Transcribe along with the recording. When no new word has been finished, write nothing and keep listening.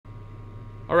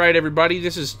Alright everybody,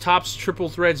 this is Topps Triple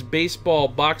Threads Baseball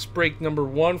box break number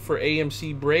 1 for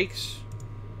AMC Breaks.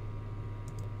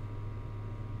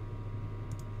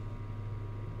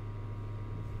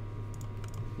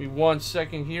 Give me 1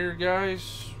 second here,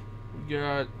 guys. We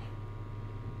got...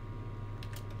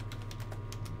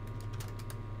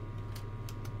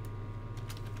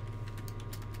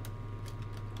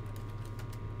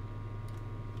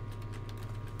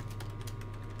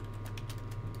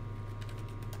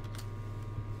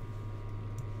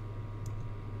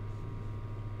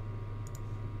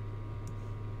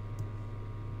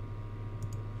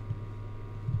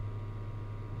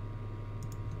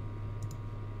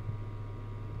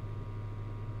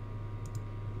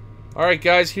 Alright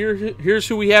guys, here's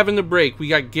who we have in the break. We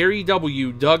got Gary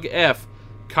W, Doug F,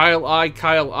 Kyle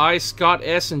I, Scott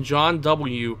S, and John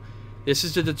W. This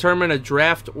is to determine a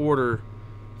draft order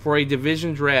for a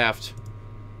division draft.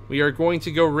 We are going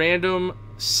to go random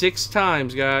 6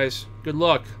 times, guys. Good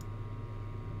luck.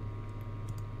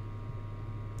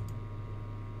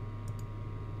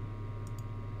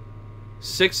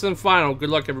 Sixth and final. Good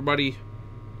luck, everybody.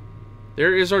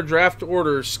 There is our draft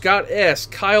order. Scott S,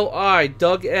 Kyle I,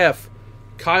 Doug F,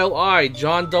 Kyle I,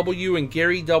 John W, and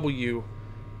Gary W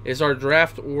is our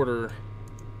draft order.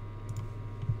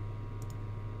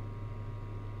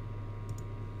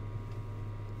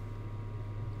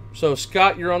 So,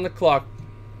 Scott, you're on the clock.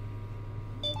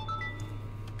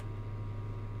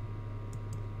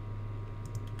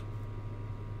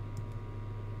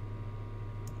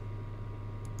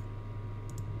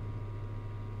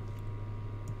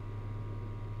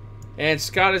 And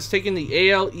Scott is taking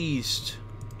the AL East.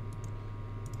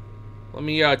 Let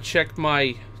me check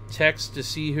my text to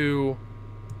see who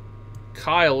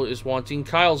Kyle is wanting.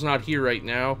 Kyle's not here right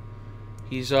now.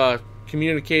 He's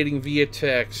communicating via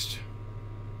text.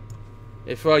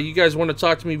 If you guys want to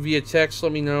talk to me via text,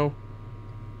 let me know.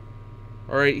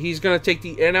 Alright, he's going to take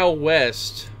the NL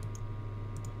West.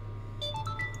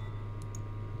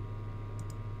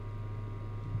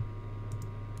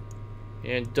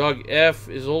 And Doug F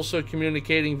is also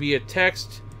communicating via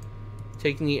text,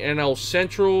 taking the NL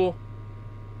Central.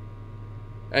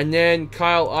 And then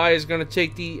Kyle I is going to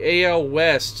take the AL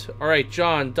West. Alright,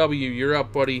 John W, you're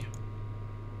up, buddy.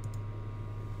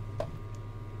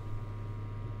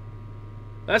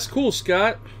 That's cool,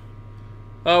 Scott.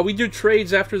 We do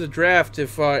trades after the draft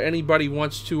if anybody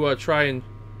wants to try and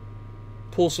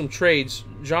pull some trades.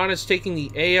 John is taking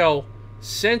the AL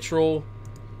Central.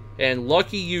 And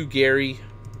lucky you, Gary.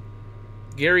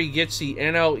 Gary gets the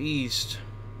NL East.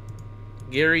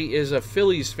 Gary is a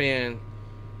Phillies fan.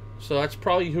 So that's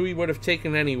probably who he would have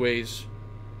taken anyways.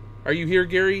 Are you here,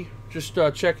 Gary? Just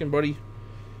checking, buddy.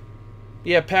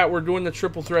 Yeah, Pat, we're doing the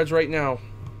triple threads right now.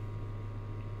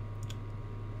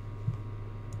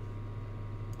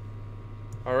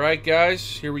 Alright,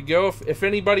 guys. Here we go. If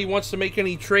anybody wants to make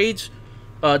any trades,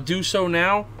 do so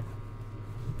now.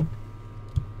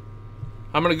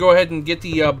 I'm going to go ahead and get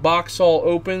the box all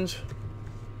opened.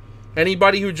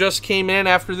 Anybody who just came in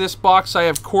after this box, I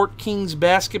have Court Kings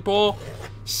Basketball,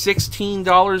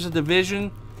 $16 a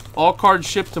division. All cards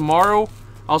shipped tomorrow.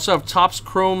 I also have Topps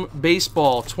Chrome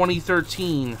Baseball,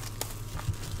 2013.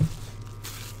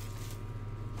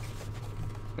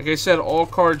 Like I said, all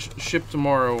cards shipped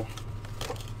tomorrow.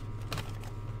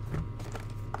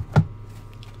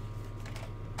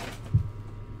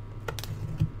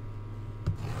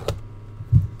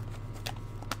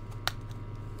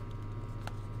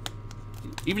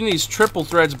 Even these triple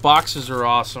threads boxes are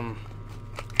awesome.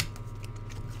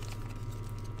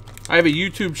 I have a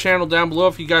YouTube channel down below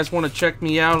if you guys want to check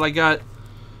me out. I got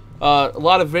a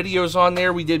lot of videos on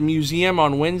there. We did Museum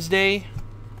on Wednesday.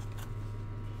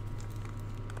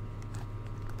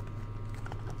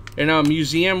 In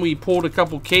Museum, we pulled a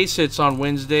couple case hits on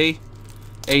Wednesday.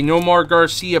 A Nomar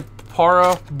Garcia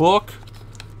Parra book,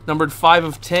 numbered 5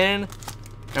 of 10.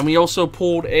 And we also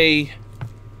pulled a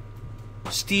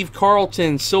Steve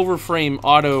Carlton silver frame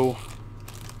auto,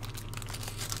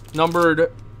 numbered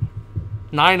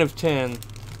 9 of 10.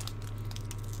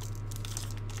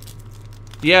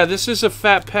 Yeah, this is a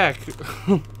fat pack.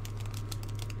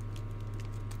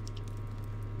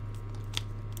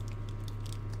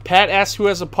 Pat asks who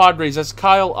has a Padres. That's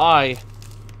Kyle I.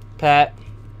 Pat.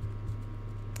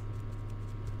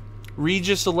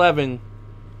 Regis 11.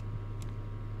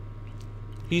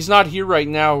 He's not here right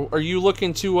now. Are you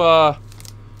looking to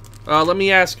let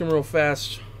me ask him real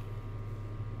fast.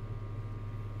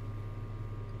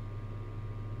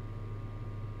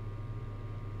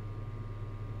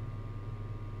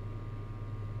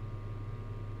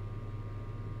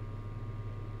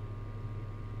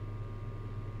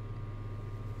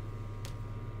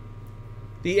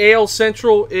 The AL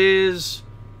Central is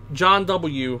John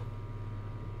W.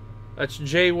 That's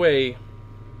Jay Way.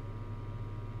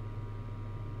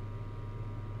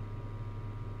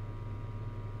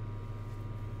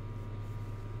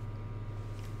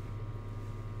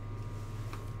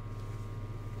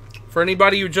 For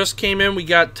anybody who just came in, we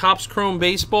got Topps Chrome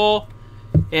Baseball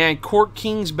and Court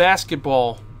Kings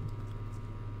Basketball.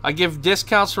 I give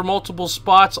discounts for multiple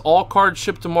spots. All cards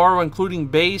ship tomorrow, including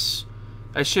base.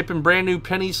 I ship in brand new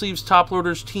penny sleeves, top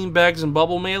loaders, team bags, and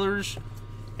bubble mailers.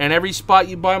 And every spot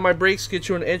you buy my breaks gets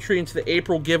you an entry into the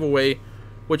April giveaway,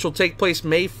 which will take place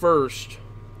May 1st.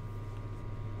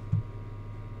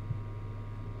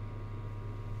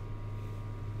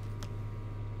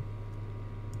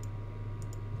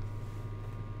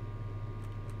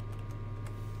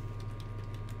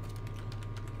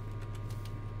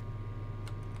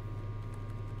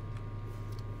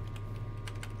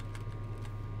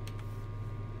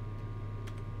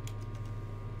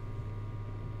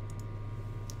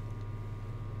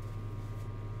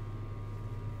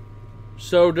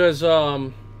 So does,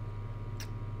 are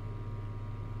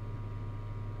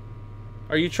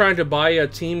you trying to buy a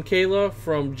team, Kayla,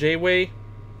 from J-Way?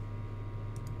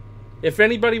 If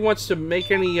anybody wants to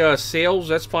make any sales,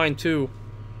 that's fine too.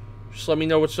 Just let me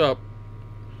know what's up.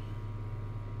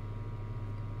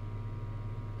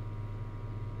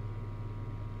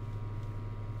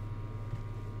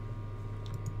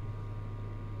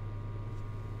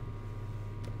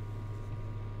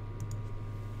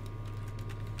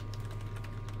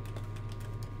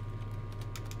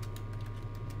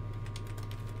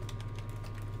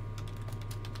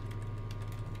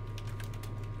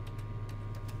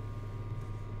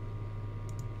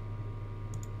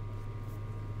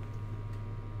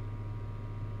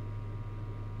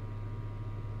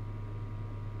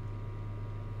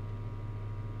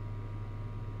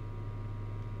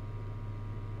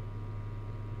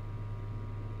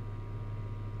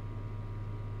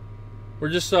 We're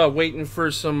just waiting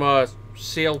for some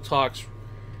sale talks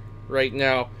right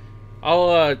now.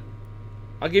 I'll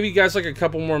give you guys like a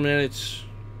couple more minutes.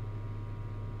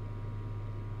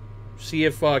 See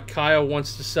if Kyle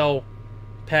wants to sell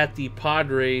Pat the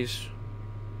Padres.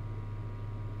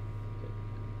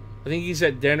 I think he's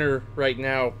at dinner right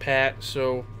now, Pat,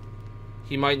 so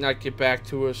he might not get back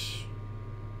to us.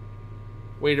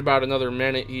 Wait about another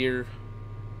minute here.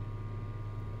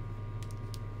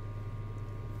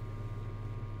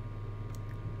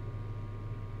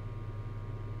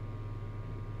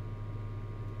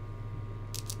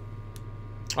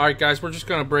 Alright guys, we're just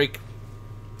gonna break.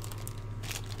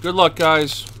 Good luck,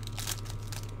 guys.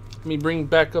 Let me bring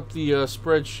back up the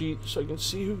spreadsheet so I can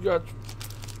see who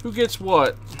gets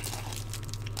what.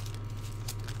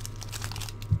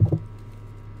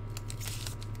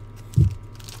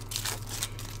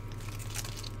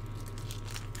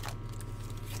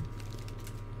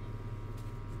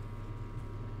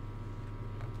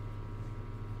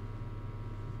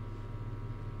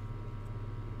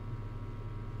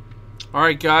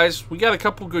 Alright guys, we got a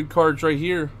couple good cards right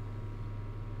here.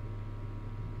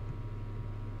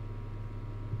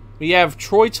 We have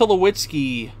Troy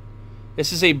Tulowitzki.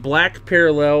 This is a black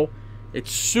parallel.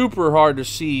 It's super hard to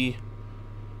see,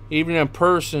 even in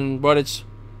person, but it's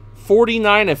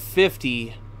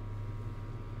 49/50.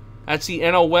 That's the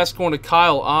NL West going to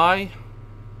Kyle I.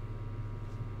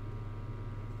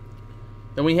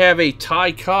 Then we have a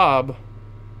Ty Cobb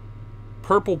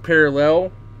purple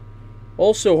parallel.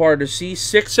 Also hard to see.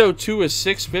 602 is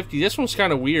 650. This one's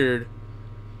kind of weird.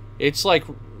 It's like,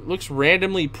 looks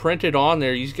randomly printed on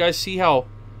there. You guys see how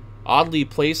oddly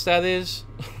placed that is?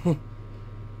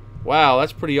 Wow,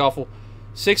 that's pretty awful.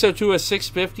 602 is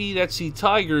 650. That's the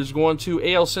Tigers going to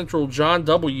AL Central John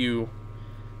W.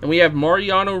 And we have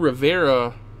Mariano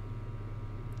Rivera.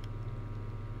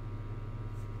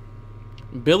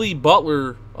 Billy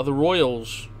Butler of the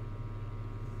Royals.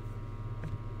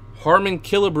 Harmon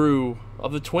Killebrew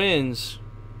of the Twins.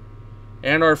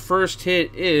 And our first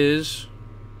hit is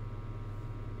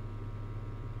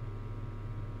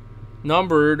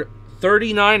numbered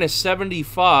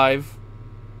 39/75.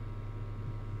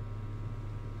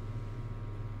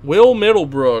 Will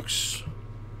Middlebrooks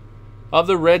of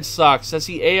the Red Sox. That's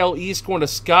the AL East going to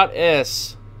Scott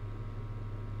S.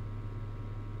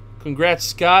 Congrats,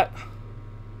 Scott.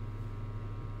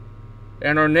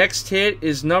 And our next hit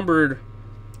is numbered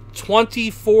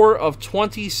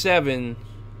 24/27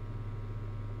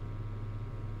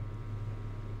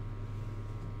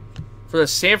 for the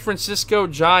San Francisco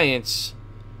Giants.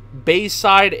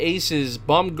 Bayside Aces,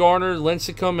 Bumgarner,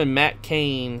 Lincecum, and Matt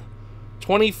Cain.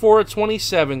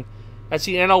 24/27. That's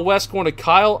the NL West going to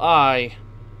Kyle I.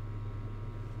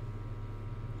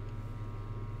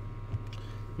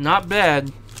 Not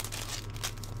bad.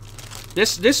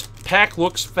 This pack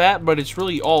looks fat, but it's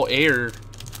really all air.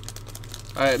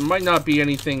 It might not be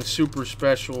anything super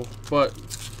special, but,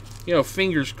 you know,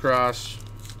 fingers crossed.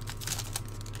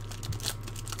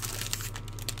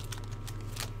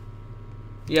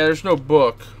 Yeah, there's no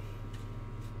book.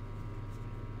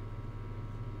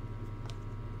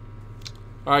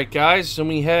 Alright, guys, and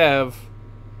we have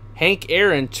Hank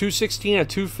Aaron, 216 of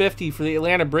 250 for the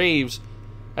Atlanta Braves.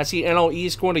 That's the NL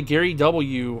East going to Gary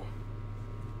W.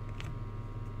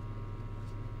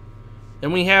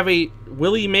 Then we have a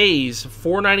Willie Mays,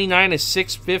 499 of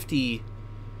 650.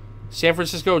 San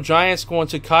Francisco Giants going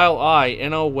to Kyle I,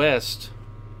 NL West.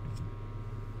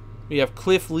 We have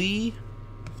Cliff Lee,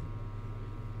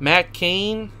 Matt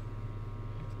Cain,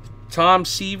 Tom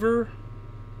Seaver.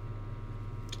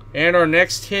 And our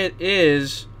next hit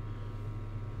is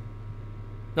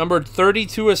numbered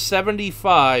 32 of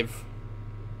 75.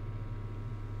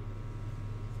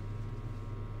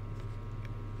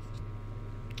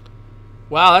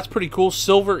 Wow, that's pretty cool.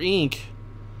 Silver ink.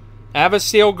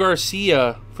 Avisail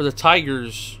Garcia for the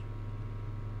Tigers.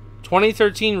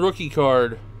 2013 rookie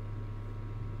card.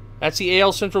 That's the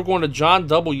AL Central going to John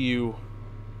W.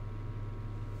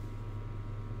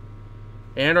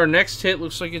 And our next hit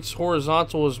looks like it's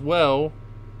horizontal as well.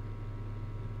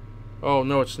 Oh,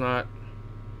 no, it's not.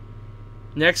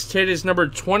 Next hit is number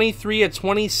 23 of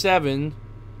 27.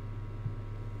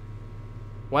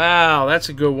 Wow, that's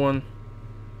a good one.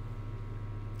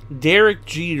 Derek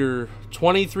Jeter,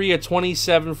 23 of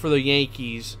 27 for the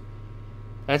Yankees.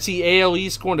 That's the AL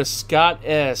East going to Scott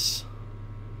S.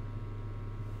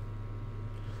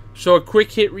 So a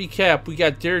quick hit recap. We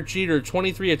got Derek Jeter,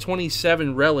 23 of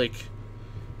 27 relic.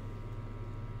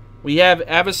 We have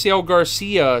Avisail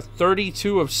Garcia,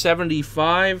 32 of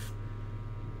 75.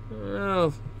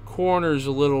 Corner's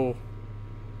a little...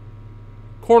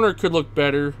 Corner could look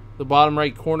better. The bottom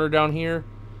right corner down here.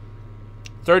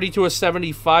 32 of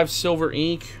 75 silver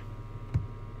ink.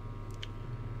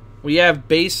 We have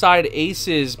Bayside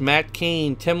Aces, Matt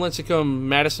Cain, Tim Lincecum,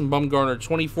 Madison Bumgarner,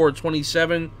 24 of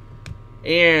 27.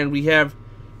 And we have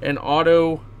an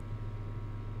auto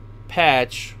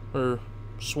patch, or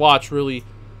swatch really,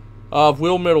 of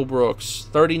Will Middlebrooks,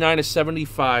 39 of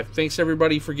 75. Thanks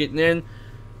everybody for getting in.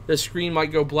 The screen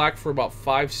might go black for about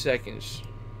 5 seconds.